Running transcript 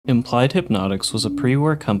Implied Hypnotics was a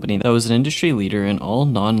pre-war company that was an industry leader in all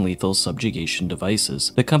non-lethal subjugation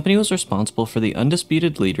devices. The company was responsible for the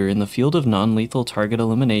undisputed leader in the field of non-lethal target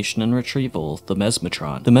elimination and retrieval, the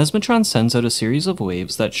mesmetron. The mesmetron sends out a series of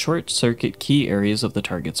waves that short-circuit key areas of the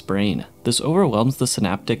target's brain. This overwhelms the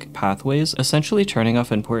synaptic pathways, essentially turning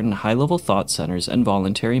off important high-level thought centers and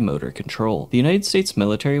voluntary motor control. The United States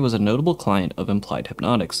military was a notable client of Implied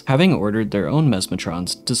Hypnotics, having ordered their own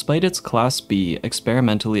mesmetrons, despite its Class B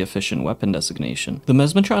experimentally efficient weapon designation. The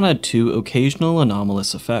mesmetron had two occasional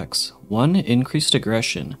anomalous effects. 1. Increased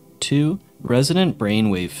aggression. 2. Resonant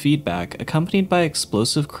brainwave feedback accompanied by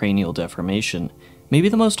explosive cranial deformation. Maybe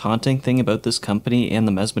the most haunting thing about this company and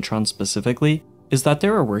the mesmetron specifically is that they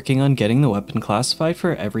were working on getting the weapon classified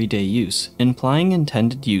for everyday use, implying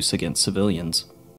intended use against civilians.